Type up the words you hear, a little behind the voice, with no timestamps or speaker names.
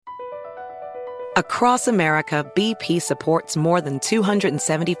Across America, BP supports more than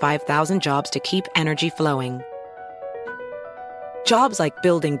 275,000 jobs to keep energy flowing. Jobs like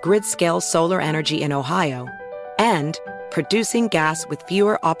building grid-scale solar energy in Ohio and producing gas with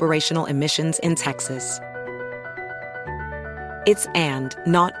fewer operational emissions in Texas. It's and,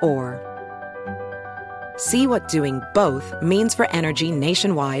 not or. See what doing both means for energy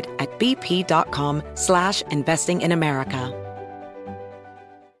nationwide at bp.com/investing in America.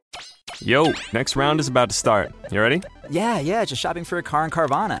 Yo, next round is about to start. You ready? Yeah, just shopping for a car in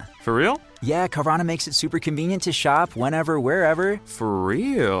Carvana. For real? Yeah, Carvana makes it super convenient to shop whenever, wherever. For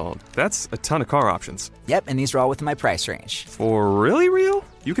real? That's a ton of car options. Yep, and these are all within my price range. For really real?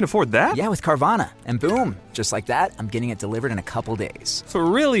 You can afford that? Yeah, with Carvana. And boom, just like that, I'm getting it delivered in a couple days. For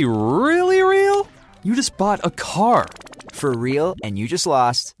really, really real? You just bought a car. For real, and you just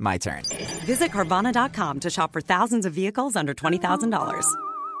lost my turn. Visit Carvana.com to shop for thousands of vehicles under $20,000.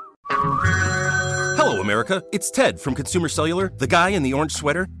 Hello, America. It's Ted from Consumer Cellular, the guy in the orange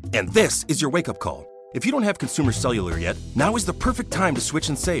sweater, and this is your wake-up call. If you don't have Consumer Cellular yet, now is the perfect time to switch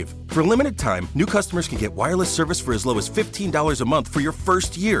and save. For a limited time, new customers can get wireless service for as low as $15 a month for your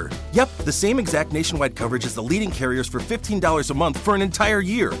first year. Yep, the same exact nationwide coverage as the leading carriers for $15 a month for an entire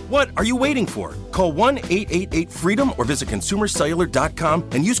year. What are you waiting for? Call 1-888-FREEDOM or visit consumercellular.com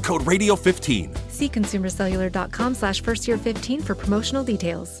and use code RADIO15. See consumercellular.com/firstyear15 for promotional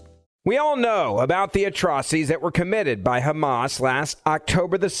details. We all know about the atrocities that were committed by Hamas last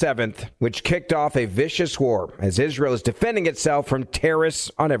October the 7th, which kicked off a vicious war as Israel is defending itself from terrorists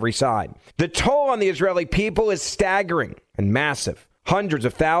on every side. The toll on the Israeli people is staggering and massive. Hundreds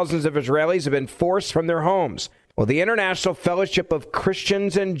of thousands of Israelis have been forced from their homes. Well, the International Fellowship of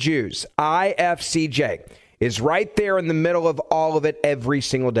Christians and Jews, IFCJ, is right there in the middle of all of it every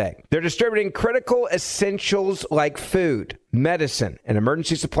single day. They're distributing critical essentials like food, medicine, and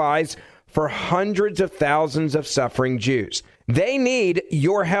emergency supplies for hundreds of thousands of suffering Jews. They need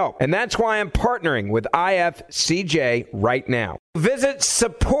your help, and that's why I'm partnering with IFCJ right now. Visit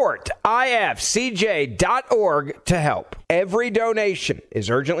supportifcj.org to help. Every donation is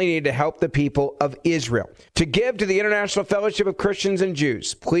urgently needed to help the people of Israel. To give to the International Fellowship of Christians and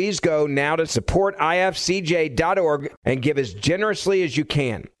Jews, please go now to supportifcj.org and give as generously as you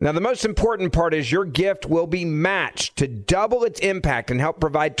can. Now, the most important part is your gift will be matched to double its impact and help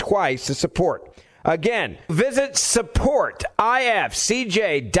provide twice the support. Again, visit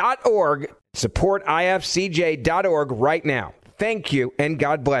supportifcj.org, supportifcj.org right now. Thank you, and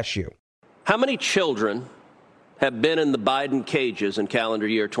God bless you. How many children have been in the Biden cages in calendar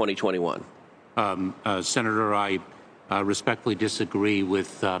year 2021? Senator, I respectfully disagree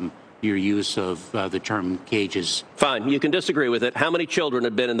with your use of the term cages. Fine, you can disagree with it. How many children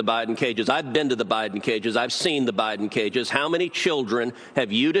have been in the Biden cages? I've been to the Biden cages. I've seen the Biden cages. How many children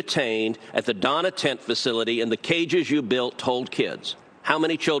have you detained at the Donna Tent facility in the cages you built to hold kids? How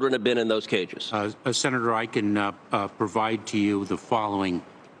many children have been in those cages? Senator, I can provide to you the following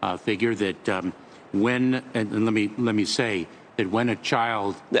figure that when, and let me say, that when a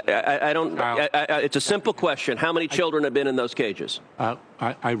child... it's a simple question. How many children have been in those cages?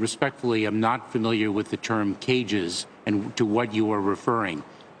 I respectfully am not familiar with the term cages and to what you are referring.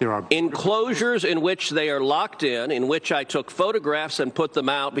 There are enclosures in which they are locked in which I took photographs and put them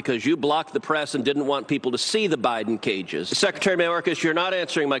out because you blocked the press and didn't want people to see the Biden cages. Secretary Mayorkas, you're not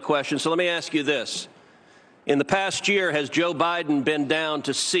answering my question, so let me ask you this. In the past year, has Joe Biden been down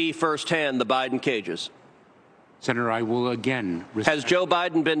to see firsthand the Biden cages? Senator, I will again... Has Joe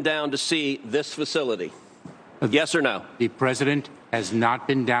Biden been down to see this facility? Yes or no? The president has not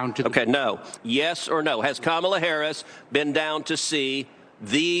been down to... Okay, no. Yes or no? Has Kamala Harris been down to see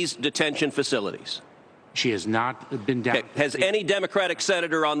these detention facilities? She has not been down... Okay. Has any Democratic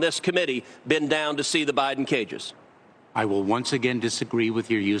senator on this committee been down to see the Biden cages? I will once again disagree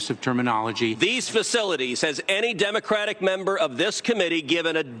with your use of terminology. These facilities, has any Democratic member of this committee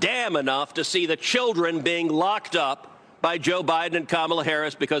given a damn enough to see the children being locked up by Joe Biden and Kamala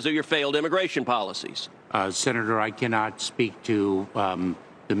Harris because of your failed immigration policies? Senator, I cannot speak to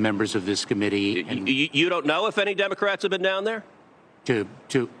the members of this committee. You don't know if any Democrats have been down there?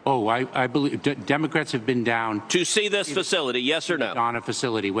 I believe Democrats have been down to see this facility, yes or no? On a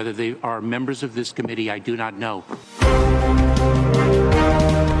facility. Whether they are members of this committee, I do not know.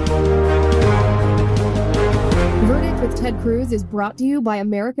 Verdict with Ted Cruz is brought to you by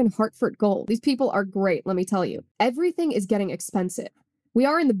American Hartford Gold. These people are great, let me tell you. Everything is getting expensive. We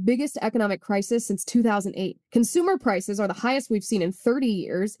are in the biggest economic crisis since 2008. Consumer prices are the highest we've seen in 30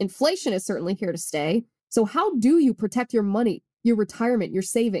 years. Inflation is certainly here to stay. So how do you protect your money, your retirement, your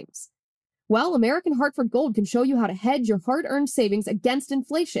savings? Well, American Hartford Gold can show you how to hedge your hard-earned savings against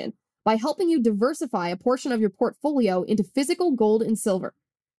inflation by helping you diversify a portion of your portfolio into physical gold and silver.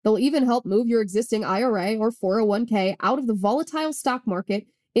 They'll even help move your existing IRA or 401k out of the volatile stock market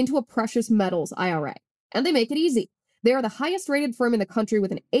into a precious metals IRA. And they make it easy. They are the highest rated firm in the country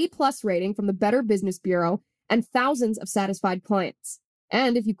with an A+ rating from the Better Business Bureau and thousands of satisfied clients.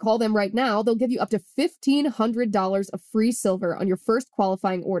 And if you call them right now, they'll give you up to $1,500 of free silver on your first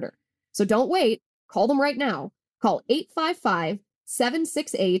qualifying order. So don't wait. Call them right now. Call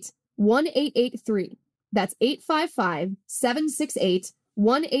 855-768-1883. That's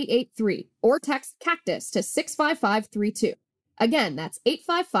 855-768-1883. Or text CACTUS to 65532. Again, that's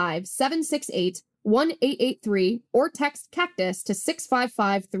 855-768-1883. Or text CACTUS to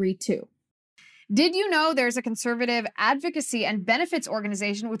 65532. Did you know there's a conservative advocacy and benefits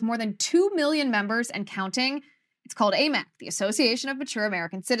organization with more than 2 million members and counting? It's called AMAC, the Association of Mature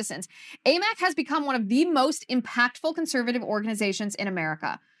American Citizens. AMAC has become one of the most impactful conservative organizations in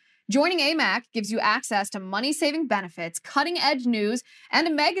America. Joining AMAC gives you access to money-saving benefits, cutting-edge news, and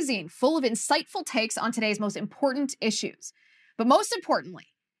a magazine full of insightful takes on today's most important issues. But most importantly,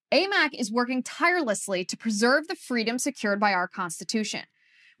 AMAC is working tirelessly to preserve the freedom secured by our Constitution.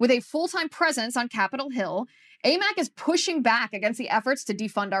 With a full-time presence on Capitol Hill, AMAC is pushing back against the efforts to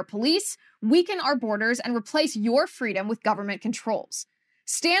defund our police, weaken our borders, and replace your freedom with government controls.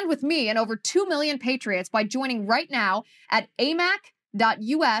 Stand with me and over 2 million patriots by joining right now at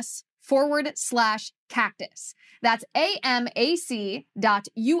amac.us/cactus. That's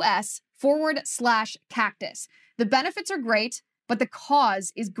amac.us/cactus. The benefits are great, but the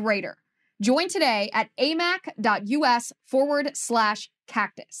cause is greater. Join today at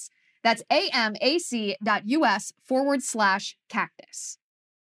amac.us/cactus. That's amac.us/cactus.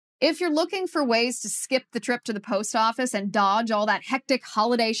 If you're looking for ways to skip the trip to the post office and dodge all that hectic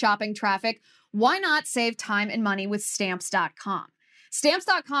holiday shopping traffic, why not save time and money with Stamps.com?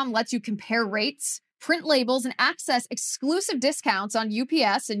 Stamps.com lets you compare rates, print labels, and access exclusive discounts on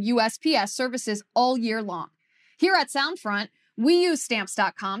UPS and USPS services all year long. Here at Soundfront, we use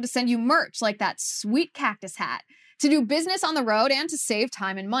Stamps.com to send you merch like that sweet cactus hat, to do business on the road and to save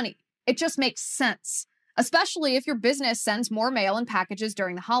time and money. It just makes sense, especially if your business sends more mail and packages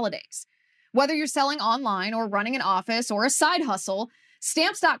during the holidays. Whether you're selling online or running an office or a side hustle,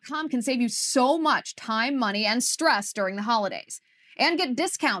 Stamps.com can save you so much time, money, and stress during the holidays. And get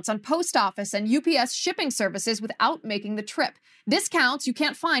discounts on post office and UPS shipping services without making the trip. Discounts you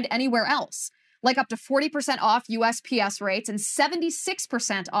can't find anywhere else, like up to 40% off USPS rates and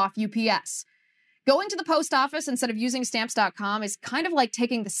 76% off UPS. Going to the post office instead of using Stamps.com is kind of like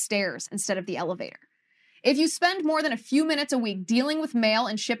taking the stairs instead of the elevator. If you spend more than a few minutes a week dealing with mail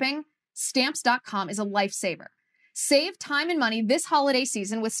and shipping, Stamps.com is a lifesaver. Save time and money this holiday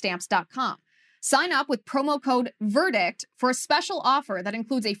season with Stamps.com. Sign up with promo code VERDICT for a special offer that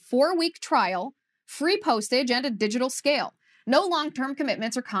includes a 4-week trial, free postage, and a digital scale. No long-term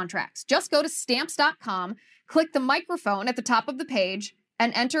commitments or contracts. Just go to Stamps.com, click the microphone at the top of the page,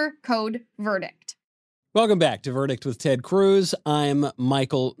 and enter code VERDICT. Welcome back to Verdict with Ted Cruz. I'm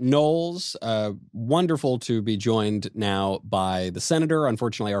Michael Knowles. Wonderful to be joined now by the senator.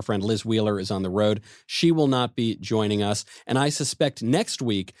 Unfortunately, our friend Liz Wheeler is on the road. She will not be joining us. And I suspect next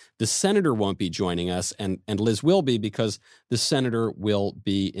week the senator won't be joining us, and Liz will be, because the senator will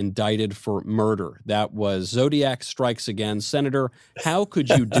be indicted for murder. That was Zodiac strikes again. Senator, how could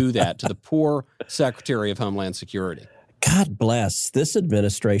you do that to the poor Secretary of Homeland Security? God bless this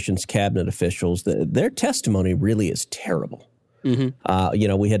administration's cabinet officials. Their testimony really is terrible.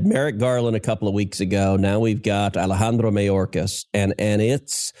 Mm-hmm. We had Merrick Garland a couple of weeks ago. Now we've got Alejandro Mayorkas, and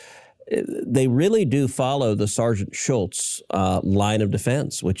they really do follow the Sergeant Schultz line of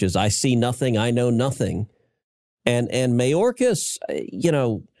defense, which is I see nothing, I know nothing. And Mayorkas,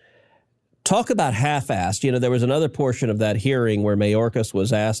 talk about half-assed. There was another portion of that hearing where Mayorkas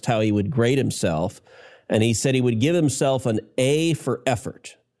was asked how he would grade himself. And he said he would give himself an A for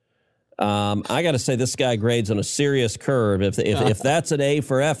effort. I got to say, this guy grades on a serious curve. If that's an A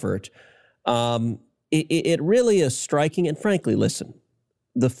for effort, it really is striking. And frankly, listen,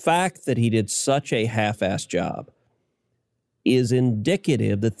 the fact that he did such a half-assed job is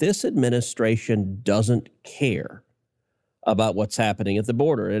indicative that this administration doesn't care about what's happening at the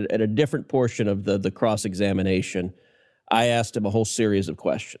border. At a different portion of the cross-examination, I asked him a whole series of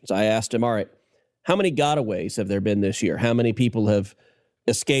questions. I asked him, all right, how many gotaways have there been this year? How many people have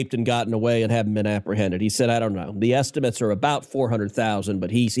escaped and gotten away and haven't been apprehended? He said, I don't know. The estimates are about 400,000,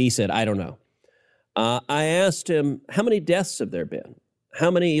 but he said, I don't know. I asked him, how many deaths have there been? How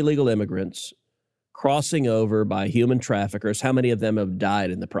many illegal immigrants crossing over by human traffickers? How many of them have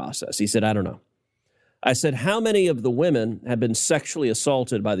died in the process? He said, I don't know. I said, how many of the women have been sexually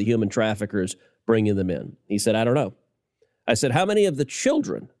assaulted by the human traffickers bringing them in? He said, I don't know. I said, how many of the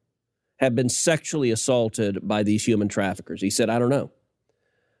children have been sexually assaulted by these human traffickers? He said, I don't know.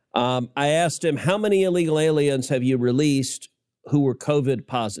 I asked him, how many illegal aliens have you released who were COVID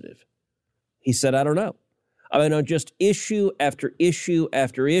positive? He said, I don't know. I mean, on just issue after issue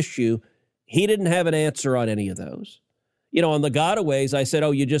after issue, he didn't have an answer on any of those. You know, on the gotaways, I said,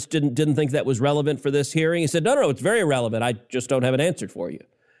 oh, you just didn't think that was relevant for this hearing? He said, no, it's very relevant. I just don't have an answer for you.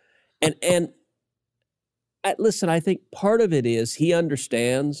 Listen, I think part of it is he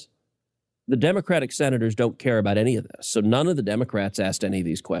understands the Democratic senators don't care about any of this. So none of the Democrats asked any of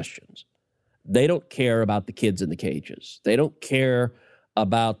these questions. They don't care about the kids in the cages. They don't care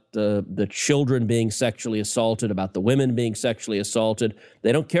about the children being sexually assaulted, about the women being sexually assaulted.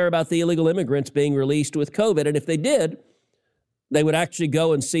 They don't care about the illegal immigrants being released with COVID. And if they did, they would actually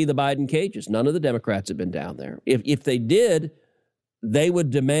go and see the Biden cages. None of the Democrats have been down there. If they did, they would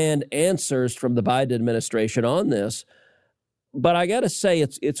demand answers from the Biden administration on this. But I got to say,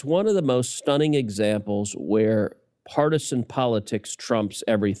 it's one of the most stunning examples where partisan politics trumps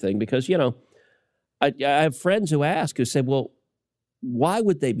everything. Because, you know, I have friends who say, well, why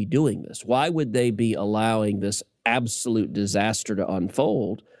would they be doing this? Why would they be allowing this absolute disaster to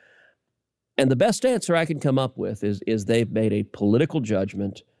unfold? And the best answer I can come up with is they've made a political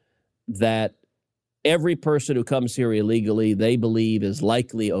judgment that every person who comes here illegally, they believe is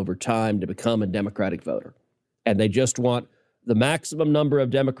likely over time to become a Democratic voter. And they just want the maximum number of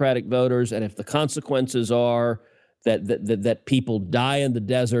Democratic voters. And if the consequences are that people die in the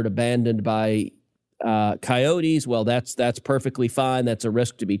desert abandoned by coyotes, well, that's perfectly fine. That's a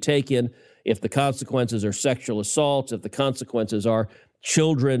risk to be taken. If the consequences are sexual assaults, if the consequences are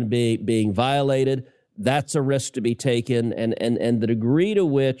children being violated, that's a risk to be taken. And the degree to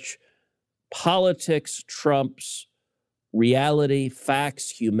which politics trumps reality, facts,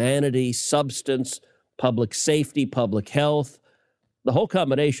 humanity, substance, public safety, public health, the whole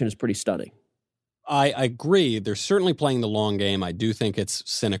combination is pretty stunning. I agree. They're certainly playing the long game. I do think it's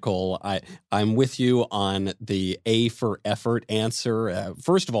cynical. I'm with you on the A for effort answer.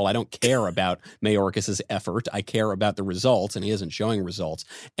 First of all, I don't care about Mayorkas's effort. I care about the results, and he isn't showing results.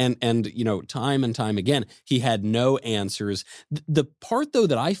 And you know, time and time again, he had no answers. The part, though,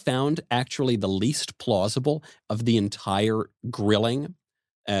 that I found actually the least plausible of the entire grilling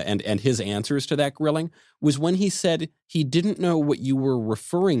and his answers to that grilling was when he said he didn't know what you were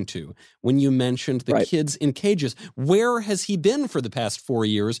referring to when you mentioned the kids in cages. Where has he been for the past 4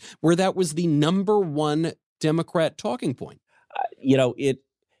 years where that was the number one Democrat talking point?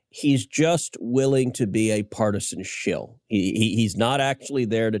 He's just willing to be a partisan shill. He's not actually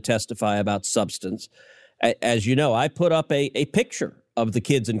there to testify about substance. As you know, I put up a picture of the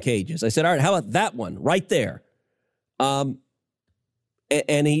kids in cages. I said, all right, how about that one right there?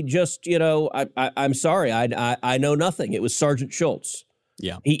 And he just, I'm sorry, I know nothing. It was Sergeant Schultz.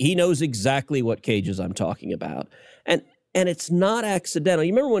 Yeah. He knows exactly what cages I'm talking about. And it's not accidental.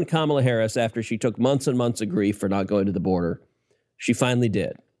 You remember when Kamala Harris, after she took months and months of grief for not going to the border, she finally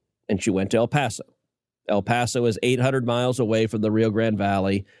did. And she went to El Paso. El Paso is 800 miles away from the Rio Grande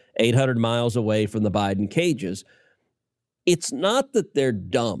Valley, 800 miles away from the Biden cages. It's not that they're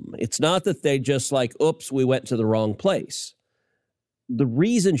dumb. It's not that they just like, oops, we went to the wrong place. The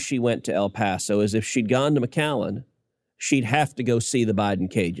reason she went to El Paso is if she'd gone to McAllen, she'd have to go see the Biden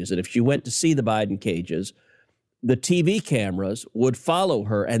cages. And if she went to see the Biden cages, the TV cameras would follow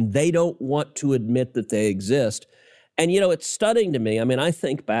her, and they don't want to admit that they exist. And, it's stunning to me. I mean, I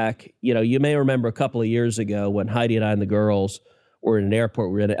think back, you may remember a couple of years ago when Heidi and I and the girls were in an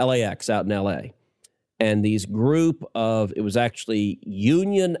airport. We were in LAX out in LA. And these group of, it was actually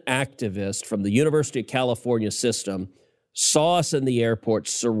union activists from the University of California system, saw us in the airport,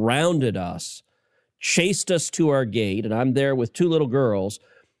 surrounded us, chased us to our gate. And I'm there with two little girls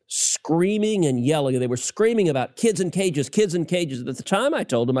screaming and yelling. They were screaming about kids in cages, kids in cages. At the time I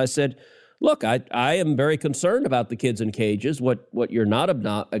told them, I said, look, I am very concerned about the kids in cages. What you're not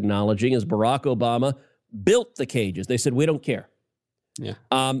acknowledging is Barack Obama built the cages. They said, we don't care. Yeah.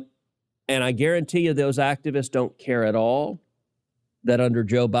 And I guarantee you those activists don't care at all that under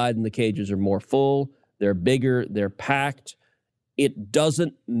Joe Biden, the cages are more full, they're bigger, they're packed. It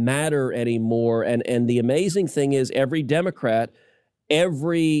doesn't matter anymore. And the amazing thing is every Democrat,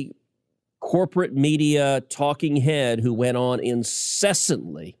 every corporate media talking head who went on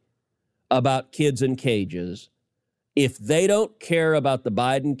incessantly about kids in cages, if they don't care about the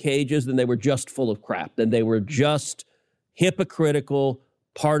Biden cages, then they were just full of crap. Then they were just hypocritical,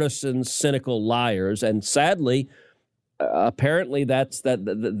 partisan, cynical liars. And sadly, apparently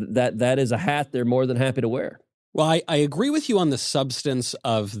that is a hat they're more than happy to wear. Well, I agree with you on the substance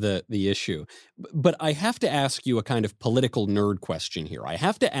of the issue, but I have to ask you a kind of political nerd question here. I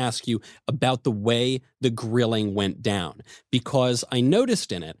have to ask you about the way the grilling went down, because I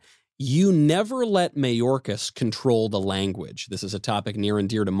noticed in it, you never let Mayorkas control the language. This is a topic near and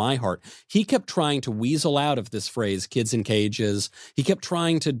dear to my heart. He kept trying to weasel out of this phrase, kids in cages. He kept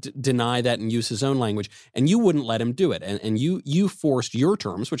trying to deny that and use his own language, and you wouldn't let him do it. And you forced your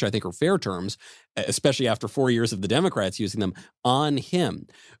terms, which I think are fair terms, especially after 4 years of the Democrats using them, on him.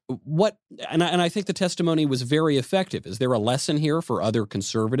 And I think the testimony was very effective. Is there a lesson here for other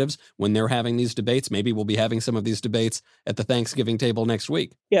conservatives when they're having these debates? Maybe we'll be having some of these debates at the Thanksgiving table next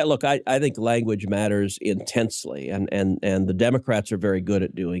week. Yeah, look, I think language matters intensely, and the Democrats are very good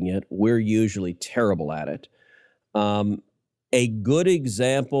at doing it. We're usually terrible at it. A good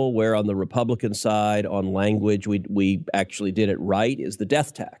example where on the Republican side on language we actually did it right is the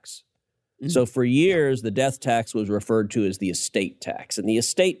death tax. So for years, the death tax was referred to as the estate tax. And the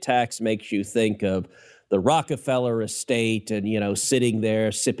estate tax makes you think of the Rockefeller estate and, sitting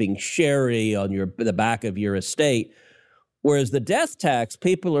there sipping sherry on the back of your estate. Whereas the death tax,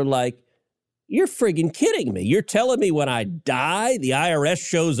 people are like, you're friggin' kidding me. You're telling me when I die, the IRS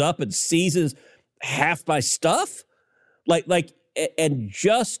shows up and seizes half my stuff? And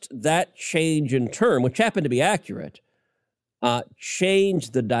just that change in term, which happened to be accurate,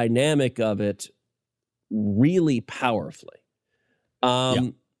 changed the dynamic of it really powerfully.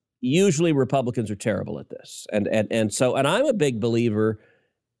 Usually Republicans are terrible at this. And I'm a big believer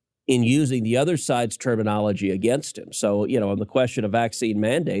in using the other side's terminology against him. So, on the question of vaccine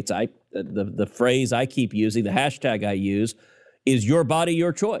mandates, the phrase I keep using, the hashtag I use, is your body,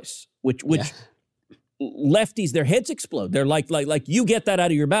 your choice, which lefties, their heads explode. They're like, you get that out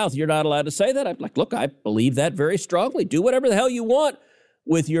of your mouth. You're not allowed to say that. I'm like, look, I believe that very strongly. Do whatever the hell you want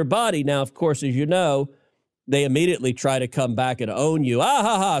with your body. Now, of course, as you know, they immediately try to come back and own you.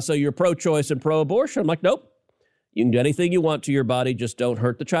 So you're pro-choice and pro-abortion. I'm like, nope. You can do anything you want to your body. Just don't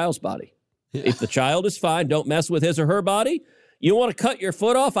hurt the child's body. Yeah. If the child is fine, don't mess with his or her body. You want to cut your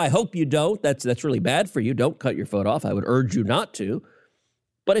foot off? I hope you don't. That's really bad for you. Don't cut your foot off. I would urge you not to.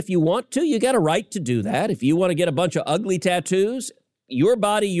 But if you want to, you got a right to do that. If you want to get a bunch of ugly tattoos, your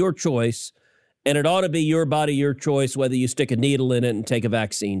body, your choice. And it ought to be your body, your choice, whether you stick a needle in it and take a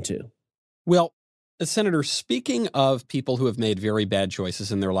vaccine too. Well, Senator, speaking of people who have made very bad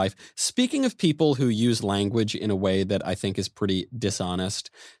choices in their life, speaking of people who use language in a way that I think is pretty dishonest,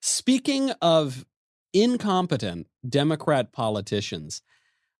 speaking of incompetent Democrat politicians,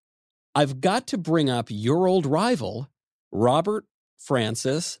 I've got to bring up your old rival, Robert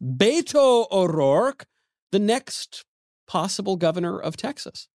Francis, Beto O'Rourke, the next possible governor of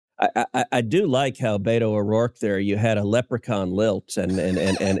Texas. I do like how Beto O'Rourke there, you had a leprechaun lilt, and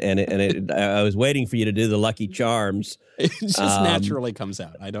I was waiting for you to do the Lucky Charms. It just naturally comes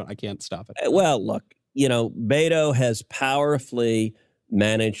out. I can't stop it. Well, look, Beto has powerfully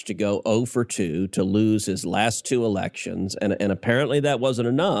managed to go 0 for 2 to lose his last 2 elections, and apparently that wasn't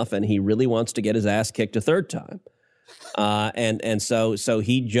enough, and he really wants to get his ass kicked a third time. So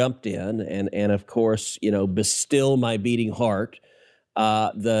he jumped in and of course, bestill my beating heart.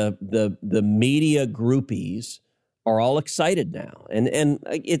 The media groupies are all excited now, and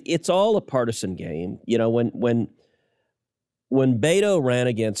it's all a partisan game. When Beto ran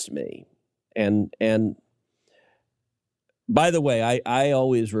against me, and by the way, I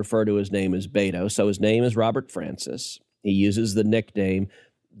always refer to his name as Beto, so his name is Robert Francis. He uses the nickname.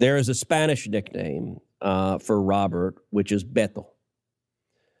 There is a Spanish nickname for Robert, which is Beto.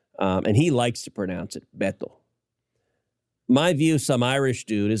 And he likes to pronounce it Beto. My view, some Irish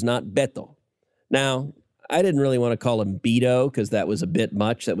dude is not Beto. Now, I didn't really want to call him Beto because that was a bit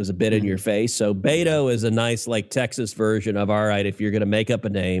much. That was a bit in your face. So Beto is a nice, Texas version of, all right, if you're going to make up a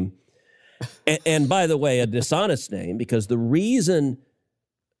name. And by the way, a dishonest name, because the reason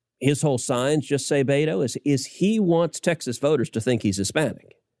his whole signs just say Beto is he wants Texas voters to think he's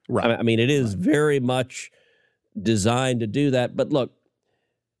Hispanic. Right. I mean, it is very much designed to do that. But look,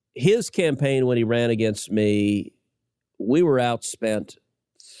 his campaign when he ran against me, we were outspent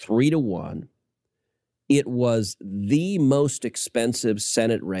 3-1. It was the most expensive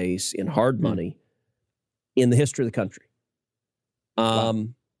Senate race in hard money in the history of the country. I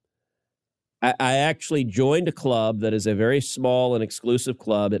actually joined a club that is a very small and exclusive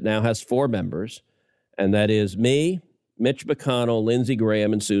club. It now has 4 members, and that is me, Mitch McConnell, Lindsey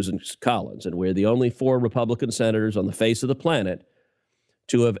Graham, and Susan Collins. And we're the only 4 Republican senators on the face of the planet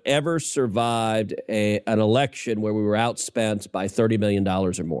to have ever survived an election where we were outspent by $30 million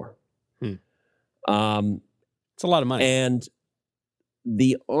or more. It's a lot of money. And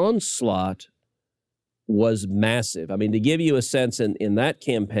the onslaught was massive. I mean, to give you a sense, in that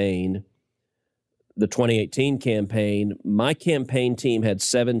campaign, the 2018 campaign, my campaign team had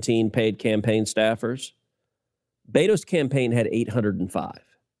 17 paid campaign staffers. Beto's campaign had 805.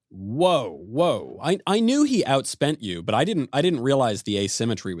 Whoa. I knew he outspent you, but I didn't realize the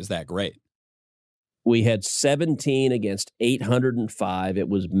asymmetry was that great. We had 17 against 805. It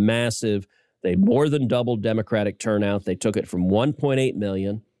was massive. They more than doubled Democratic turnout. They took it from 1.8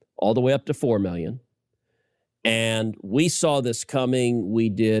 million all the way up to 4 million. And we saw this coming. We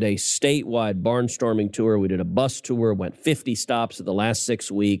did a statewide barnstorming tour. We did a bus tour, went 50 stops in the last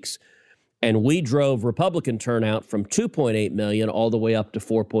 6 weeks. And we drove Republican turnout from 2.8 million all the way up to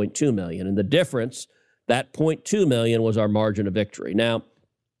 4.2 million. And the difference, that 0.2 million was our margin of victory. Now,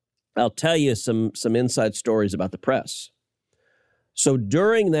 I'll tell you some inside stories about the press. So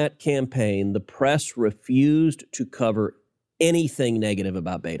during that campaign, the press refused to cover anything negative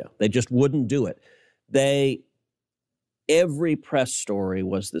about Beto. They just wouldn't do it. Every press story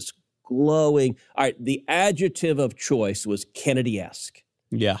was this glowing. All right, the adjective of choice was Kennedy-esque.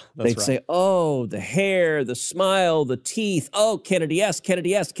 Yeah, that's They'd say, oh, the hair, the smile, the teeth. Oh, Kennedy-esque,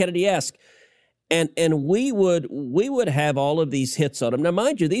 Kennedy-esque, Kennedy-esque. And we would have all of these hits on him. Now,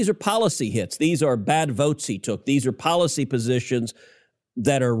 mind you, these are policy hits. These are bad votes he took. These are policy positions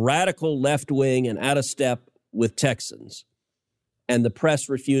that are radical left-wing and out of step with Texans. And the press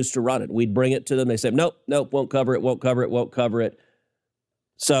refused to run it. We'd bring it to them. They said, nope, won't cover it.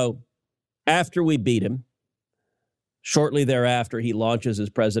 So after we beat him, shortly thereafter, he launches his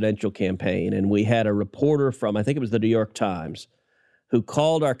presidential campaign. And we had a reporter from, I think it was the New York Times, who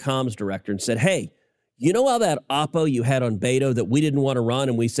called our comms director and said, hey, you know how that oppo you had on Beto that we didn't want to run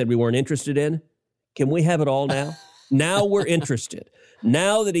and we said we weren't interested in? Can we have it all now? Now we're interested.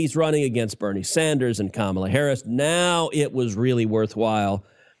 Now that he's running against Bernie Sanders and Kamala Harris, now it was really worthwhile.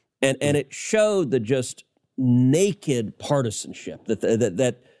 And it showed the just naked partisanship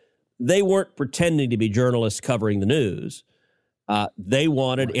that they weren't pretending to be journalists covering the news. They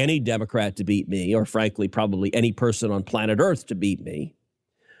wanted any Democrat to beat me, or frankly, probably any person on planet Earth to beat me.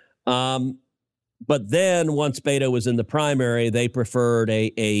 But then once Beto was in the primary, they preferred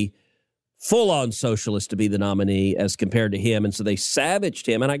a full-on socialist to be the nominee as compared to him. And so they savaged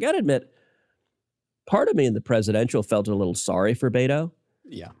him. And I got to admit, part of me in the presidential felt a little sorry for Beto.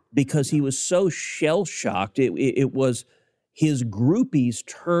 Yeah. Because he was so shell-shocked. It was his groupies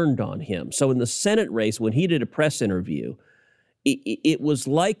turned on him. So in the Senate race, when he did a press interview, it was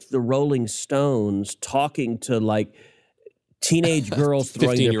like the Rolling Stones talking to like teenage girls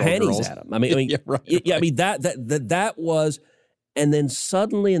throwing their panties at him. I mean, that was, and then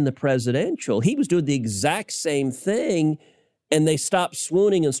suddenly in the presidential, he was doing the exact same thing, and they stopped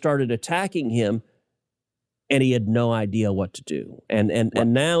swooning and started attacking him, and he had no idea what to do. And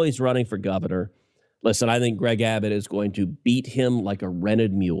now he's running for governor. Listen, I think Greg Abbott is going to beat him like a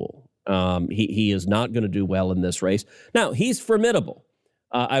rented mule. He is not going to do well in this race. Now, he's formidable.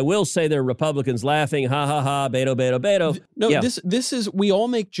 I will say there are Republicans laughing, ha, ha, ha, Beto. No, yeah. This is, we all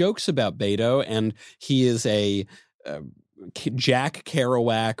make jokes about Beto, and he is a Jack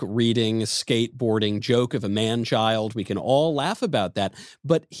Kerouac reading, skateboarding joke of a man-child. We can all laugh about that,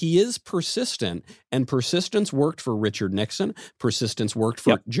 but he is persistent, and persistence worked for Richard Nixon. Persistence worked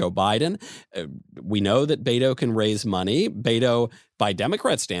for Joe Biden. We know that Beto can raise money. Beto, by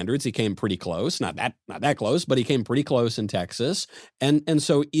Democrat standards, he came pretty close. Not that close, but he came pretty close in Texas. And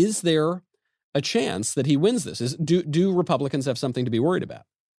so is there a chance that he wins this? Do Republicans have something to be worried about?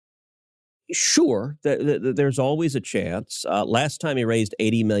 Sure, there's always a chance. Last time he raised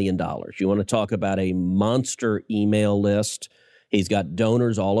 $80 million. You want to talk about a monster email list? He's got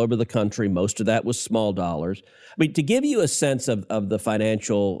donors all over the country. Most of that was small dollars. I mean, to give you a sense of the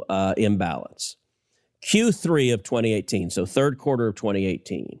financial imbalance, Q3 of 2018, so third quarter of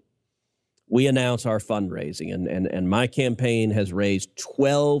 2018, we announced our fundraising, and my campaign has raised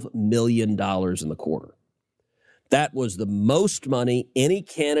 $12 million in the quarter. That was the most money any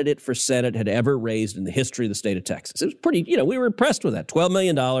candidate for Senate had ever raised in the history of the state of Texas. It was pretty, we were impressed with that. $12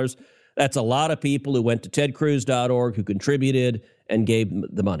 million. That's a lot of people who went to tedcruz.org, who contributed and gave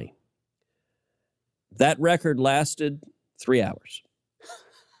the money. That record lasted 3 hours.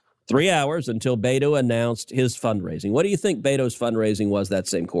 3 hours until Beto announced his fundraising. What do you think Beto's fundraising was that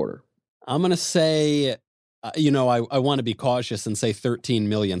same quarter? I'm going to say, I want to be cautious and say 13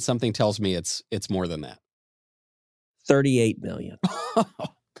 million. Something tells me it's more than that. 38 million. Oh,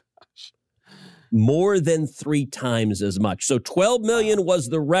 gosh. More than 3 times as much. So 12 million was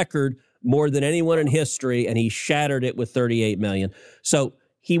the record, more than anyone in history, and he shattered it with 38 million. So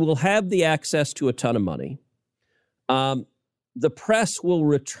he will have the access to a ton of money. The press will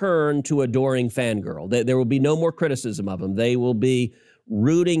return to adoring fangirl. There will be no more criticism of him. They will be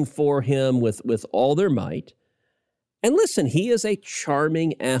rooting for him with all their might. And listen, he is a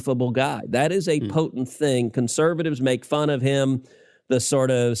charming, affable guy. That is a potent thing. Conservatives make fun of him, the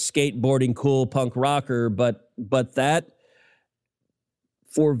sort of skateboarding cool punk rocker, but that,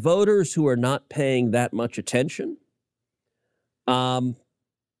 for voters who are not paying that much attention,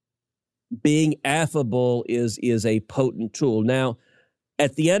 being affable is a potent tool. Now,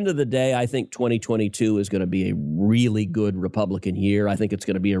 at the end of the day, I think 2022 is going to be a really good Republican year. I think it's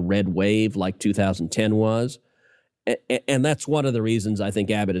going to be a red wave like 2010 was. And that's one of the reasons I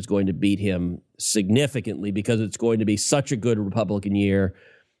think Abbott is going to beat him significantly, because it's going to be such a good Republican year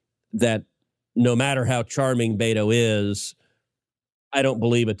that no matter how charming Beto is, I don't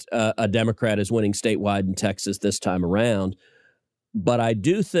believe a Democrat is winning statewide in Texas this time around. But I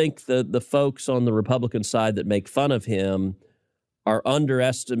do think the folks on the Republican side that make fun of him are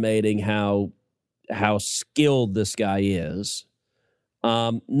underestimating how skilled this guy is.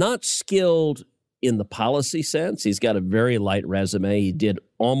 Not skilled in the policy sense. He's got a very light resume. He did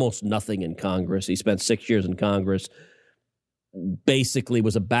almost nothing in Congress. He spent 6 years in Congress, basically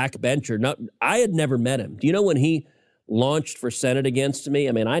was a backbencher. No, I had never met him. Do you know when he launched for Senate against me?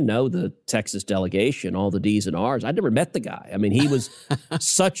 I mean, I know the Texas delegation, all the D's and R's. I'd never met the guy. I mean, he was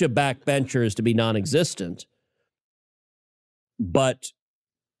such a backbencher as to be non-existent. But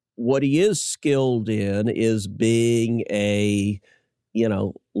what he is skilled in is being a,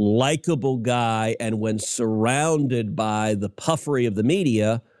 likable guy. And when surrounded by the puffery of the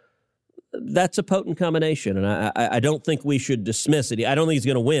media, that's a potent combination. And I don't think we should dismiss it. I don't think he's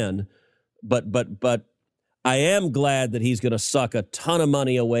going to win, but I am glad that he's going to suck a ton of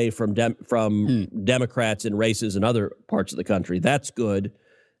money away from Democrats in races in other parts of the country. That's good,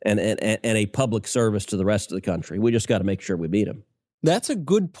 and a public service to the rest of the country. We just got to make sure we beat him. That's a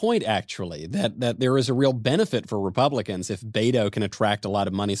good point, actually, that there is a real benefit for Republicans if Beto can attract a lot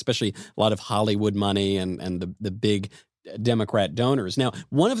of money, especially a lot of Hollywood money and the big Democrat donors. Now,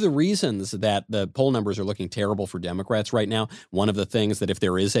 one of the reasons that the poll numbers are looking terrible for Democrats right now, one of the things that if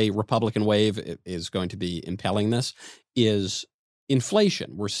there is a Republican wave is going to be impelling this, is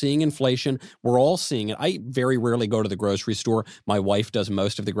inflation. We're seeing inflation. We're all seeing it. I very rarely go to the grocery store. My wife does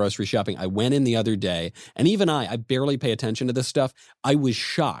most of the grocery shopping. I went in the other day, and even I barely pay attention to this stuff. I was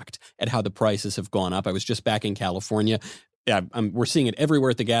shocked at how the prices have gone up. I was just back in California. We're seeing it everywhere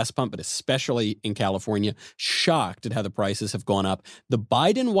at the gas pump, but especially in California, shocked at how the prices have gone up. The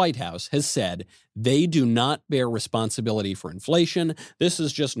Biden White House has said they do not bear responsibility for inflation. This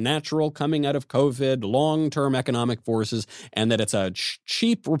is just natural coming out of COVID, long-term economic forces, and that it's a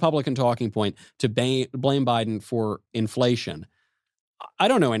cheap Republican talking point to blame Biden for inflation. I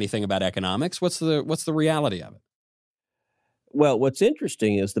don't know anything about economics. What's the reality of it? Well, what's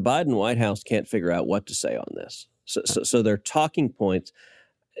interesting is the Biden White House can't figure out what to say on this. So their talking points.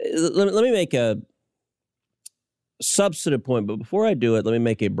 Let me make a substantive point, but before I do it, let me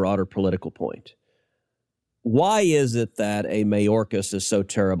make a broader political point. Why is it that a Mayorkas is so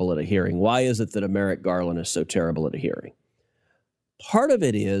terrible at a hearing? Why is it that a Merrick Garland is so terrible at a hearing? Part of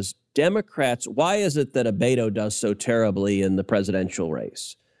it is Democrats. Why is it that a Beto does so terribly in the presidential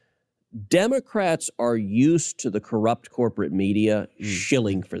race? Democrats are used to the corrupt corporate media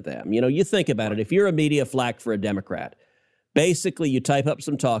shilling for them. You think about it. If you're a media flack for a Democrat, basically you type up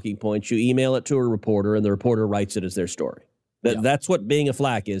some talking points, you email it to a reporter, and the reporter writes it as their story. That's what being a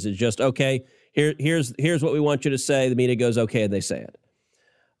flack is. It's just, okay, here's what we want you to say. The media goes, okay, and they say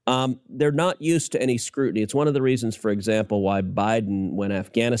it. They're not used to any scrutiny. It's one of the reasons, for example, why Biden, when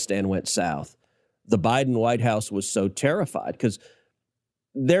Afghanistan went south, the Biden White House was so terrified, because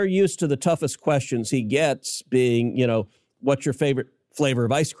they're used to the toughest questions he gets being, what's your favorite flavor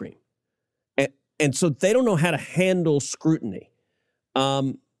of ice cream? And so they don't know how to handle scrutiny.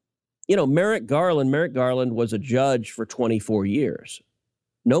 Merrick Garland was a judge for 24 years.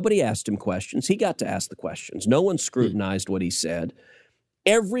 Nobody asked him questions. He got to ask the questions. No one scrutinized what he said.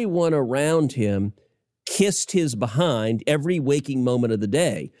 Everyone around him kissed his behind every waking moment of the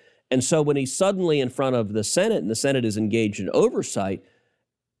day. And so when he's suddenly in front of the Senate and the Senate is engaged in oversight,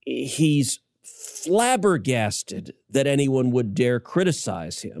 he's flabbergasted that anyone would dare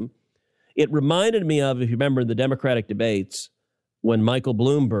criticize him. It reminded me of, if you remember, the Democratic debates when Michael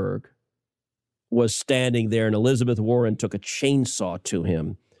Bloomberg was standing there and Elizabeth Warren took a chainsaw to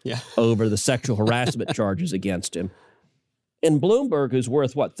him over the sexual harassment charges against him. And Bloomberg, who's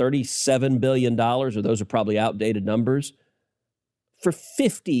worth, $37 billion, or those are probably outdated numbers, for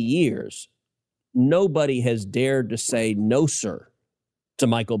 50 years, nobody has dared to say no, sir, to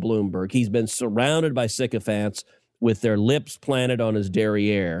Michael Bloomberg. He's been surrounded by sycophants. with their lips planted on his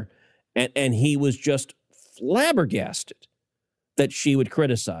derriere, and he was just flabbergasted that she would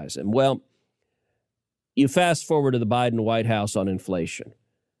criticize him. Well, you fast forward to the Biden White House on inflation.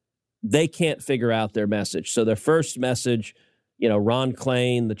 They can't figure out their message. So their first message, Ron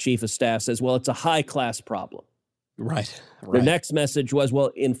Klain, the chief of staff, says, well, it's a high-class problem. Right. Their next message was,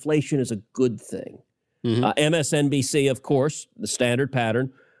 well, inflation is a good thing. MSNBC, of course, the standard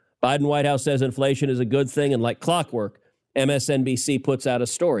pattern. Biden White House says inflation is a good thing, and like clockwork, MSNBC puts out a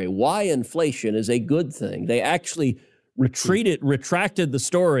story. Why inflation is a good thing. They actually retracted the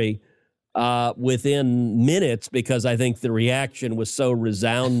story within minutes because I think the reaction was so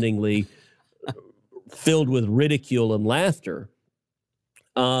resoundingly filled with ridicule and laughter.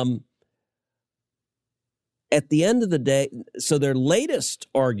 At the end of the day, so their latest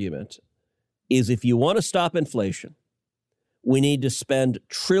argument is if you want to stop inflation, we need to spend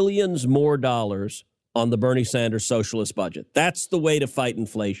trillions more dollars on the Bernie Sanders socialist budget. That's the way to fight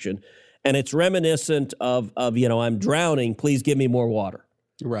inflation. And it's reminiscent of I'm drowning, please give me more water.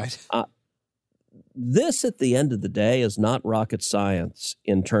 Right. This, at the end of the day, is not rocket science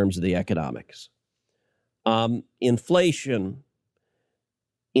in terms of the economics. Inflation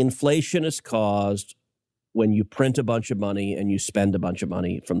is caused when you print a bunch of money and you spend a bunch of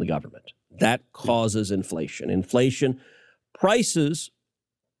money from the government. That causes inflation. Inflation prices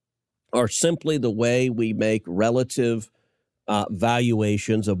are simply the way we make relative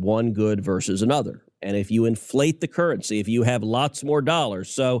valuations of one good versus another. And if you inflate the currency, if you have lots more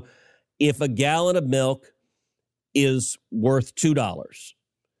dollars, so if a gallon of milk is worth $2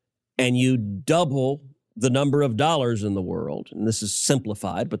 and you double the number of dollars in the world, and this is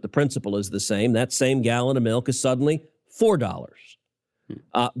simplified, but the principle is the same, that same gallon of milk is suddenly $4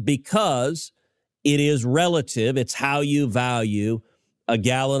 because it is relative. It's how you value a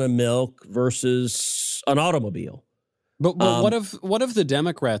gallon of milk versus an automobile. But what of the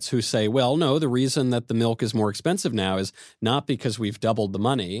Democrats who say, well, no, the reason that the milk is more expensive now is not because we've doubled the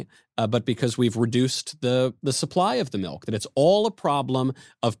money, but because we've reduced the supply of the milk, that it's all a problem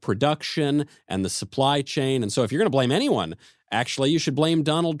of production and the supply chain. And so if you're going to blame anyone, actually, you should blame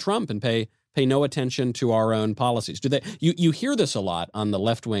Donald Trump and pay no attention to our own policies. Do they? You hear this a lot on the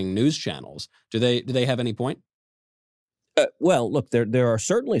left-wing news channels. Do they have any point? Well, look, there are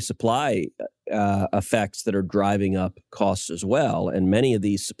certainly supply effects that are driving up costs as well, and many of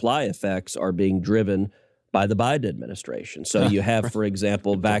these supply effects are being driven by the Biden administration. So you have, for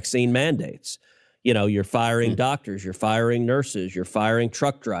example, vaccine mandates. You're firing doctors, you're firing nurses, you're firing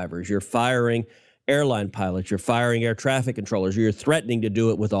truck drivers, you're firing airline pilots, you're firing air traffic controllers. You're threatening to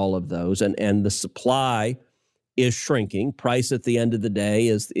do it with all of those, and the supply is shrinking. Price at the end of the day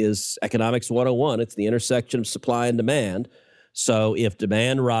is economics 101. It's the intersection of supply and demand. So if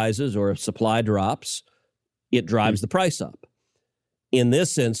demand rises or if supply drops, it drives the price up. In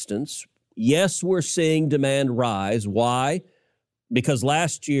this instance, yes, we're seeing demand rise. Why? Because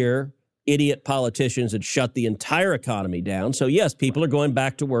last year, idiot politicians had shut the entire economy down. So yes, people are going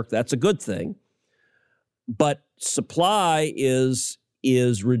back to work. That's a good thing. But supply is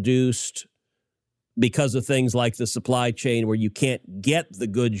reduced because of things like the supply chain where you can't get the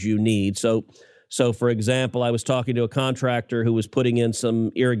goods you need. So for example, I was talking to a contractor who was putting in some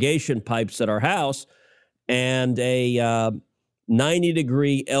irrigation pipes at our house, and a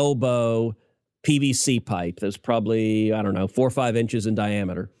 90-degree elbow PVC pipe that's probably, 4 or 5 inches in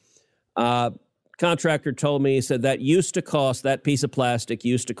diameter. Contractor told me, he said that piece of plastic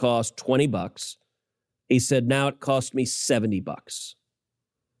used to cost $20. He said, now it cost me $70.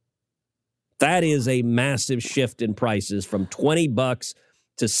 That is a massive shift in prices from $20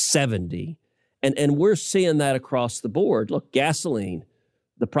 to $70. And we're seeing that across the board. Look, gasoline,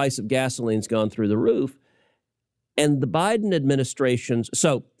 the price of gasoline's gone through the roof. And the Biden administration's,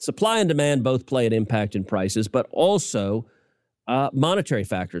 so supply and demand both play an impact in prices, but also monetary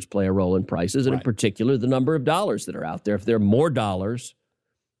factors play a role in prices, and in particular, the number of dollars that are out there. If there are more dollars,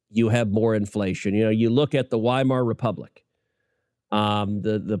 you have more inflation. You look at the Weimar Republic,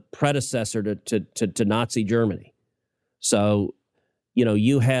 the predecessor to Nazi Germany. So,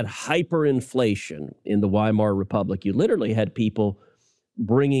 you had hyperinflation in the Weimar Republic. You literally had people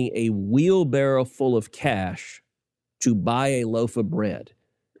bringing a wheelbarrow full of cash to buy a loaf of bread.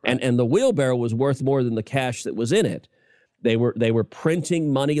 And the wheelbarrow was worth more than the cash that was in it. They were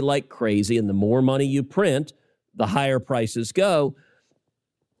printing money like crazy, and the more money you print, the higher prices go.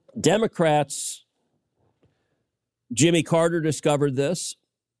 Democrats, Jimmy Carter discovered this,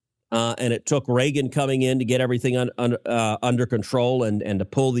 and it took Reagan coming in to get everything under control and to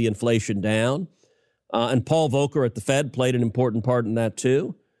pull the inflation down. And Paul Volcker at the Fed played an important part in that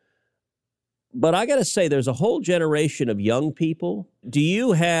too. But I got to say, there's a whole generation of young people. Do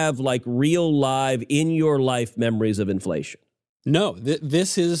you have like real live in your life memories of inflation? No,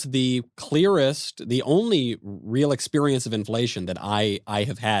 this is the clearest, the only real experience of inflation that I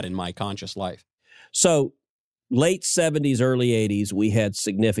have had in my conscious life. So late 70s, early 80s, we had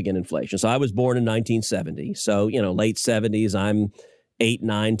significant inflation. So I was born in 1970. So, late 70s, I'm 8,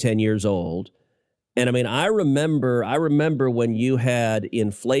 9, 10 years old. And I mean, I remember when you had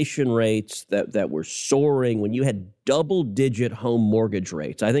inflation rates that were soaring, when you had double-digit home mortgage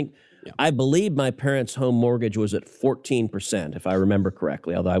rates. I believe my parents' home mortgage was at 14%, if I remember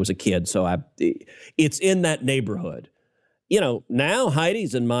correctly, although I was a kid, so it's in that neighborhood. Now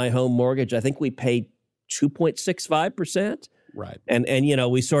Heidi's and my home mortgage, I think we paid 2.65%. Right. And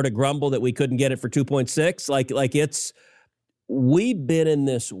we sort of grumble that we couldn't get it for 2.6. We've been in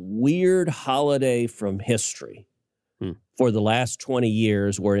this weird holiday from history for the last 20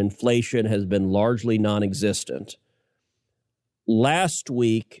 years where inflation has been largely non-existent. Last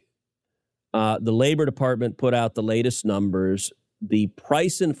week, the Labor Department put out the latest numbers. The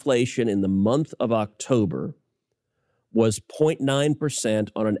price inflation in the month of October was 0.9%.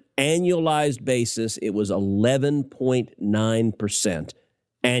 On an annualized basis, it was 11.9%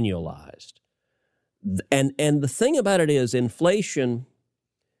 annualized. And the thing about it is inflation,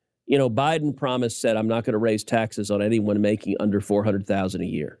 Biden said, I'm not going to raise taxes on anyone making under $400,000 a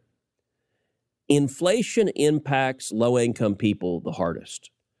year. Inflation impacts low-income people the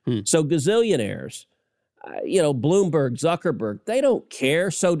hardest. So gazillionaires, Bloomberg, Zuckerberg, they don't care.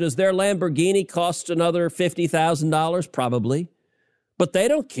 So does their Lamborghini cost another $50,000? Probably. But they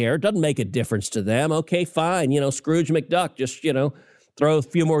don't care. It doesn't make a difference to them. Okay, fine. Scrooge McDuck, just, throw a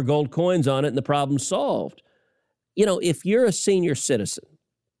few more gold coins on it and the problem's solved. If you're a senior citizen,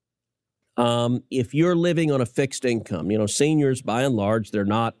 if you're living on a fixed income, seniors, by and large, they're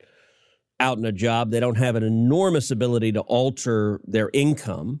not out in a job. They don't have an enormous ability to alter their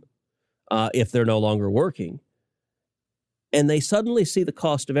income if they're no longer working. And they suddenly see the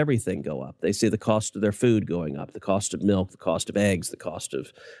cost of everything go up. They see the cost of their food going up, the cost of milk, the cost of eggs, the cost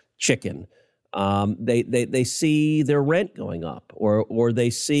of chicken. They see their rent going up, or they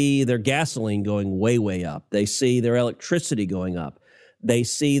see their gasoline going way, way up. They see their electricity going up. They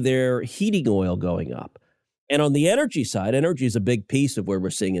see their heating oil going up. And on the energy side, energy is a big piece of where we're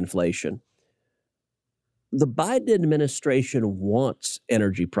seeing inflation. The Biden administration wants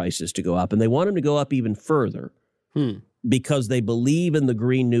energy prices to go up, and they want them to go up even further because they believe in the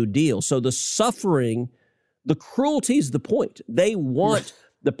Green New Deal. So the suffering, the cruelty is the point. They want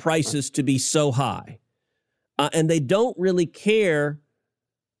the prices to be so high. And they don't really care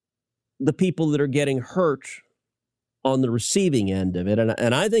the people that are getting hurt on the receiving end of it.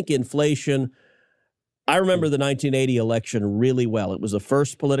 And I think inflation, I remember the 1980 election really well. It was the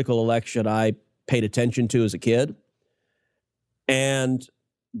first political election I paid attention to as a kid. And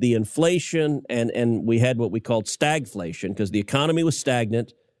the inflation, and we had what we called stagflation because the economy was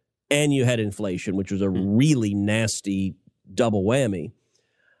stagnant and you had inflation, which was a really nasty double whammy.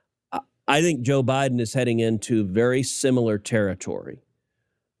 I think Joe Biden is heading into very similar territory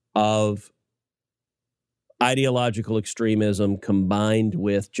of ideological extremism combined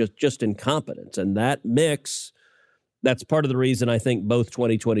with just incompetence. And that mix, that's part of the reason I think both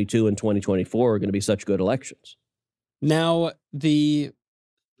 2022 and 2024 are going to be such good elections. Now, the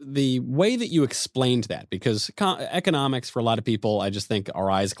way that you explained that, because economics for a lot of people, I just think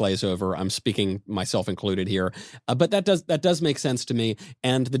our eyes glaze over. I'm speaking myself included here, but that does make sense to me.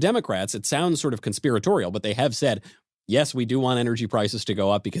 And the Democrats, it sounds sort of conspiratorial, but they have said, yes, we do want energy prices to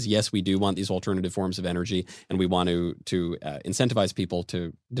go up because, yes, we do want these alternative forms of energy, and we want to incentivize people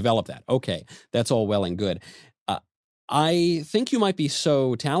to develop that. Okay, that's all well and good. I think you might be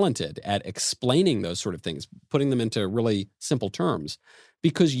so talented at explaining those sort of things, putting them into really simple terms,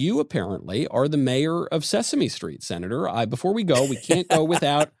 because you apparently are the mayor of Sesame Street, Senator. Before we go, we can't go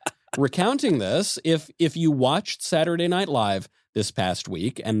without recounting this. If you watched Saturday Night Live this past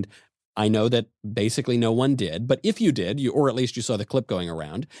week, and I know that basically no one did, but if you did, or at least you saw the clip going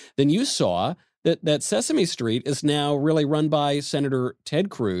around, then you saw that Sesame Street is now really run by Senator Ted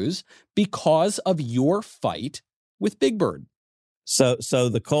Cruz because of your fight with Big Bird. So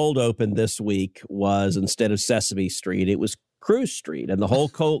the cold open this week was, instead of Sesame Street, it was Cruz Street. And the whole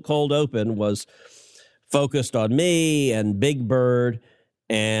cold open was focused on me and Big Bird.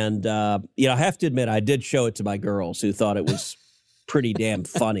 And, I have to admit, I did show it to my girls who thought it was pretty damn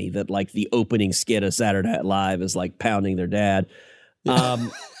funny that like the opening skit of Saturday Night Live is like pounding their dad.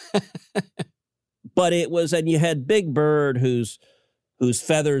 But it was, and you had Big Bird whose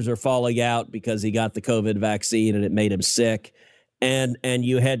feathers are falling out because he got the COVID vaccine and it made him sick. and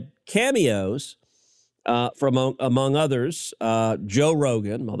you had cameos from among others, Joe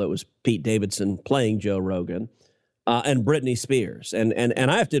Rogan, although it was Pete Davidson playing Joe Rogan, and Britney Spears. And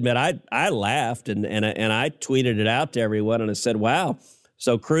I have to admit, I laughed and I tweeted it out to everyone, and I said, wow,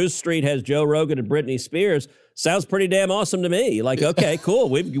 so Cruz Street has Joe Rogan and Britney Spears. Sounds pretty damn awesome to me. Like, okay, cool.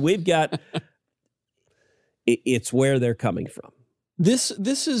 We've got, it's where they're coming from. This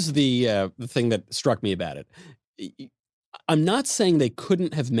is the thing that struck me about it. I'm not saying they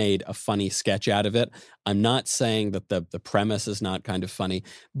couldn't have made a funny sketch out of it. I'm not saying that the premise is not kind of funny,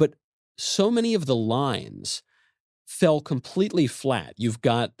 but so many of the lines fell completely flat. You've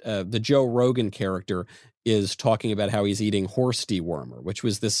got the Joe Rogan character is talking about how he's eating horse dewormer, which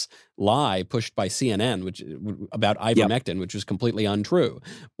was this lie pushed by CNN, which about ivermectin, which was completely untrue.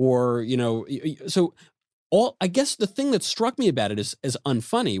 Or, so I guess the thing that struck me about it as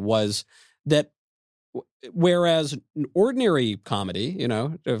unfunny was that whereas ordinary comedy,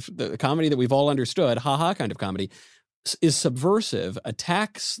 the comedy that we've all understood, ha-ha kind of comedy, is subversive,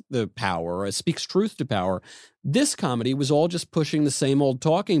 attacks the power, speaks truth to power, this comedy was all just pushing the same old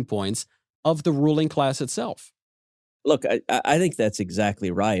talking points of the ruling class itself. Look, I think that's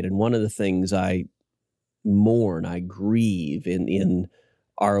exactly right. And one of the things I mourn, I grieve in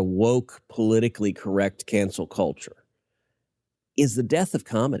our woke, politically correct cancel culture is the death of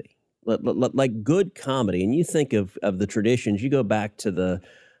comedy. Like good comedy. And you think of the traditions, you go back to the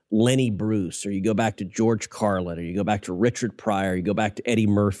Lenny Bruce, or you go back to George Carlin, or you go back to Richard Pryor, you go back to Eddie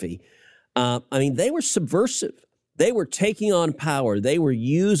Murphy. They were subversive. They were taking on power. They were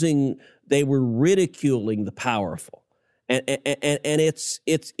ridiculing the powerful. And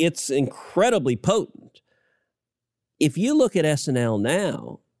it's incredibly potent. If you look at SNL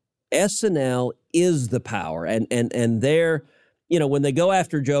now, SNL is the power. And they're, when they go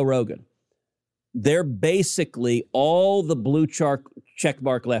after Joe Rogan, they're basically all the blue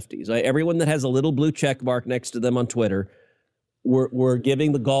checkmark lefties. Everyone that has a little blue checkmark next to them on Twitter, we're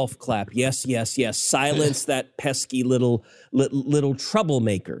giving the golf clap. Yes, yes, yes. Silence that pesky little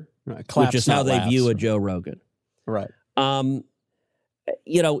troublemaker, right. Which is how they view a Joe Rogan. Right. And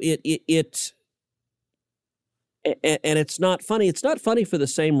it's not funny. It's not funny for the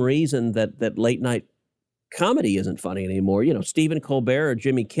same reason that late night comedy isn't funny anymore. Stephen Colbert or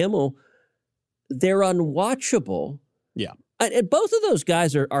Jimmy Kimmel, they're unwatchable. Yeah. And both of those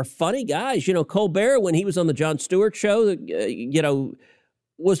guys are funny guys. Colbert, when he was on the Jon Stewart show,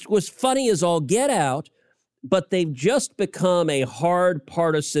 was funny as all get out, but they've just become a hard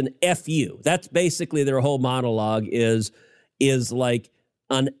partisan FU. That's basically their whole monologue is like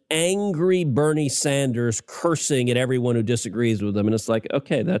an angry Bernie Sanders cursing at everyone who disagrees with them. And it's like,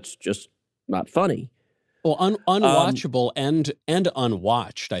 okay, that's just not funny. Well, unwatchable and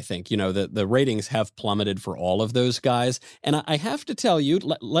unwatched, I think. The ratings have plummeted for all of those guys. And I have to tell you,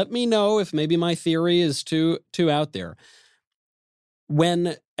 let me know if maybe my theory is too out there.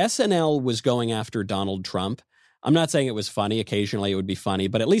 When SNL was going after Donald Trump, I'm not saying it was funny. Occasionally it would be funny,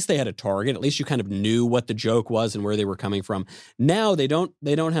 but at least they had a target. At least you kind of knew what the joke was and where they were coming from. Now they don't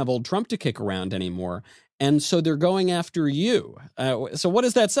have old Trump to kick around anymore. And so they're going after you. So what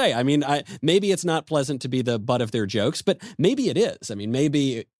does that say? Maybe it's not pleasant to be the butt of their jokes, but maybe it is.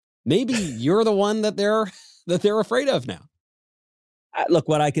 Maybe you're the one that they're afraid of now. Look,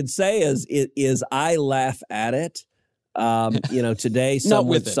 what I could say is I laugh at it. Today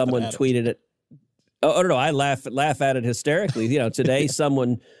someone tweeted it. Oh no, I laugh at it hysterically. Today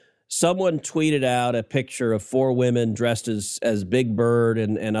someone tweeted out a picture of 4 women dressed as Big Bird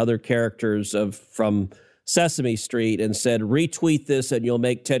and other characters from Sesame Street and said, retweet this and you'll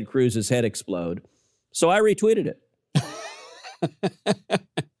make Ted Cruz's head explode. So I retweeted it.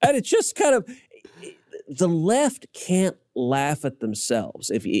 And it's just kind of, the left can't laugh at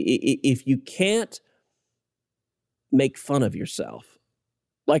themselves. If you can't make fun of yourself,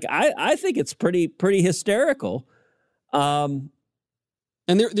 like I think it's pretty hysterical.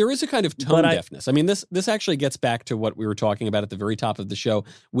 And there is a kind of tone deafness. This actually gets back to what we were talking about at the very top of the show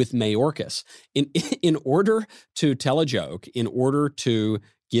with Mayorkas. In order to tell a joke, in order to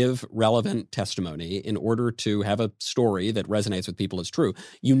give relevant testimony, in order to have a story that resonates with people as true,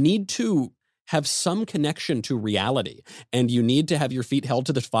 you need to have some connection to reality, and you need to have your feet held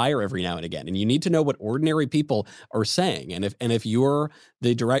to the fire every now and again, and you need to know what ordinary people are saying. And if you're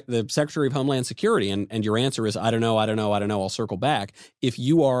the Secretary of Homeland Security and your answer is I don't know, I'll circle back. If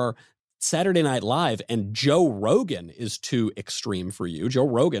you are Saturday Night Live and Joe Rogan is too extreme for you, Joe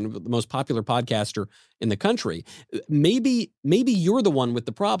Rogan, the most popular podcaster in the country, maybe you're the one with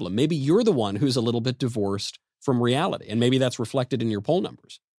the problem. Maybe you're the one who's a little bit divorced from reality, and maybe that's reflected in your poll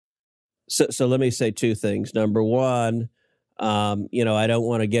numbers. So let me say 2 things. Number one, I don't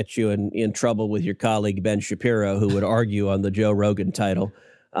want to get you in trouble with your colleague Ben Shapiro, who would argue on the Joe Rogan title.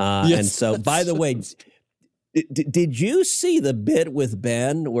 Yes, and so, by the way, did you see the bit with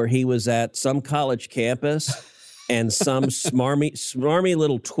Ben where he was at some college campus and some smarmy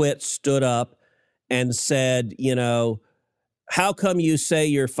little twit stood up and said, how come you say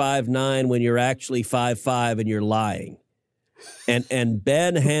you're 5'9" when you're actually 5'5" and you're lying? And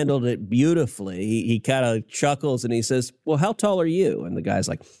Ben handled it beautifully. He kind of chuckles and he says, well, how tall are you? And the guy's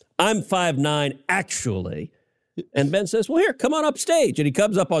like, I'm 5'9", actually. And Ben says, well, here, come on up stage. And he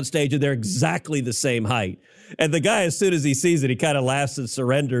comes up on stage and they're exactly the same height. And the guy, as soon as he sees it, he kind of laughs and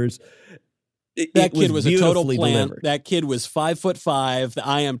surrenders. That kid was a total plant. Delivered. That kid was 5'5".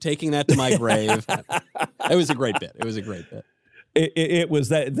 I am taking that to my grave. It was a great bit. It was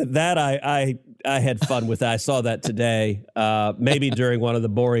that I had fun with that. I saw that today, maybe during one of the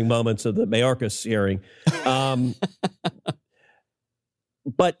boring moments of the Mayorkas hearing.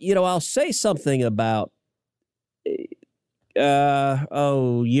 But, I'll say something about,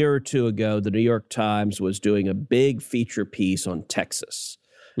 a year or two ago, the New York Times was doing a big feature piece on Texas.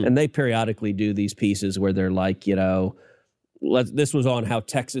 And they periodically do these pieces where they're like, this was on how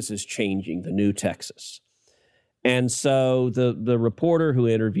Texas is changing, the new Texas. And so the reporter who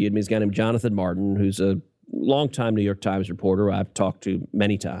interviewed me is a guy named Jonathan Martin, who's a longtime New York Times reporter I've talked to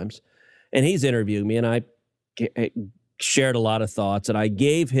many times. And he's interviewing me, and I shared a lot of thoughts. And I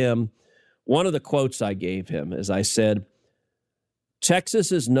gave him, one of the quotes I gave him is I said,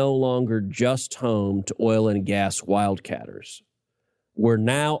 Texas is no longer just home to oil and gas wildcatters. We're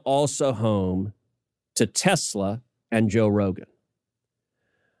now also home to Tesla and Joe Rogan.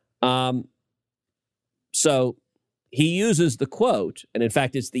 So he uses the quote, and in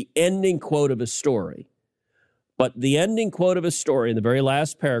fact, it's the ending quote of his story. But the ending quote of his story in the very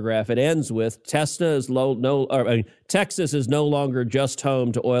last paragraph, it ends with, Texas is no longer just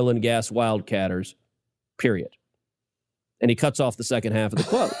home to oil and gas wildcatters, period. And he cuts off the second half of the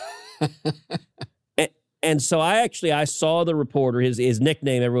quote. And so I saw the reporter, his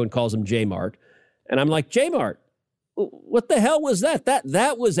nickname, everyone calls him J-Mart. And I'm like, J-Mart, what the hell was that?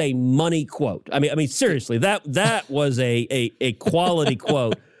 That was a money quote. I mean, seriously, that was a quality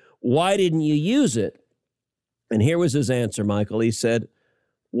quote. Why didn't you use it? And here was his answer, Michael. He said,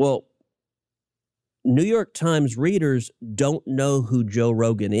 well, New York Times readers don't know who Joe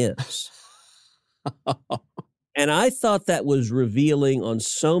Rogan is. And I thought that was revealing on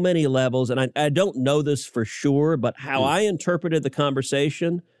so many levels. And I don't know this for sure, but how I interpreted the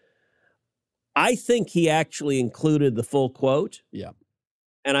conversation, I think he actually included the full quote. Yeah.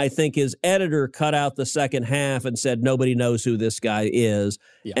 And I think his editor cut out the second half and said, nobody knows who this guy is.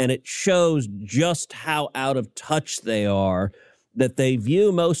 Yeah. And it shows just how out of touch they are, that they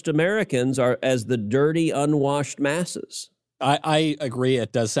view most Americans as the dirty, unwashed masses. I agree.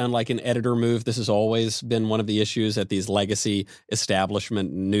 It does sound like an editor move. This has always been one of the issues at these legacy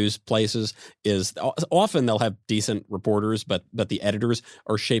establishment news places is often they'll have decent reporters, but the editors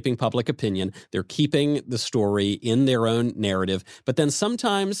are shaping public opinion. They're keeping the story in their own narrative. But then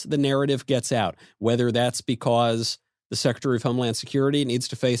sometimes the narrative gets out, whether that's because the Secretary of Homeland Security needs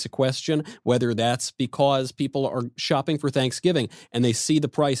to face a question, whether that's because people are shopping for Thanksgiving and they see the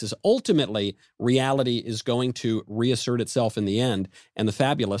prices. Ultimately, reality is going to reassert itself in the end, and the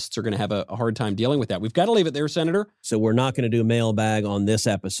fabulists are going to have a hard time dealing with that. We've got to leave it there, Senator. So we're not going to do mailbag on this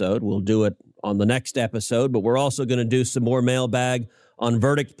episode. We'll do it on the next episode, but we're also going to do some more mailbag on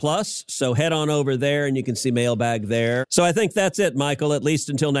Verdict Plus. So head on over there and you can see mailbag there. So I think that's it, Michael, at least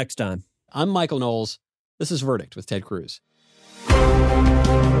until next time. I'm Michael Knowles. This is Verdict with Ted Cruz.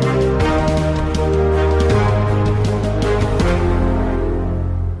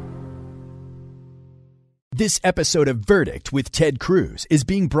 This episode of Verdict with Ted Cruz is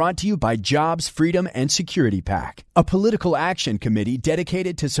being brought to you by Jobs, Freedom, and Security PAC, a political action committee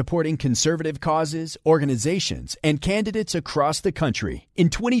dedicated to supporting conservative causes, organizations, and candidates across the country. In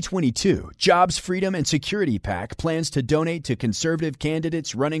 2022, Jobs, Freedom, and Security PAC plans to donate to conservative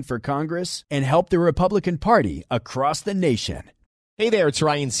candidates running for Congress and help the Republican Party across the nation. Hey there, it's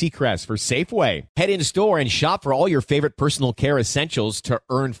Ryan Seacrest for Safeway. Head in store and shop for all your favorite personal care essentials to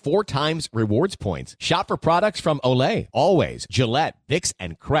earn 4 times rewards points. Shop for products from Olay, Always, Gillette, Vicks,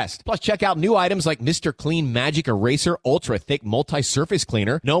 and Crest. Plus, check out new items like Mr. Clean Magic Eraser Ultra Thick Multi-Surface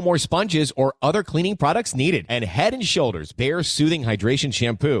Cleaner. No more sponges or other cleaning products needed. And Head & Shoulders Bare Soothing Hydration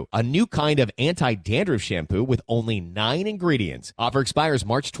Shampoo, a new kind of anti-dandruff shampoo with only 9 ingredients. Offer expires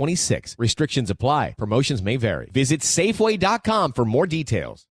March 26. Restrictions apply. Promotions may vary. Visit Safeway.com for more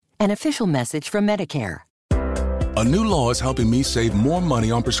details. An official message from Medicare. A new law is helping me save more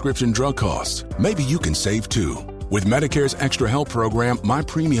money on prescription drug costs. Maybe you can save too. With Medicare's Extra Help program, my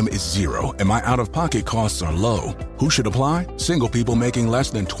premium is $0 and my out-of-pocket costs are low. Who should apply? Single people making less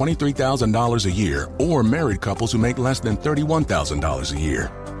than $23,000 a year or married couples who make less than $31,000 a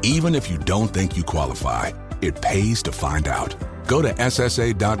year. Even if you don't think you qualify, it pays to find out. Go to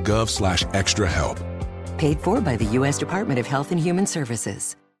ssa.gov/extra-help. Paid for by the U.S. Department of Health and Human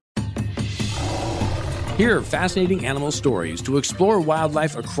Services. Hear fascinating animal stories to explore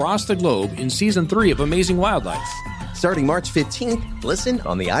wildlife across the globe in Season 3 of Amazing Wildlife. Starting March 15th, listen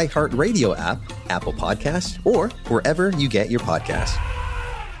on the iHeartRadio app, Apple Podcasts, or wherever you get your podcasts.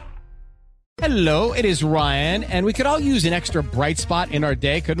 Hello, it is Ryan, and we could all use an extra bright spot in our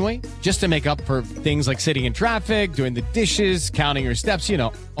day, couldn't we? Just to make up for things like sitting in traffic, doing the dishes, counting your steps, you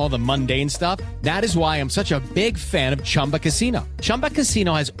know, all the mundane stuff. That is why I'm such a big fan of Chumba Casino. Chumba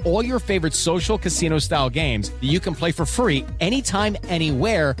Casino has all your favorite social casino-style games that you can play for free anytime,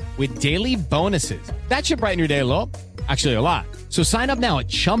 anywhere with daily bonuses. That should brighten your day a little. Actually, a lot. So sign up now at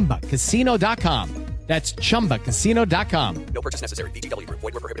ChumbaCasino.com. That's ChumbaCasino.com. No purchase necessary. VGW Group.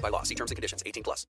 Void where prohibited by law. See terms and conditions. 18+.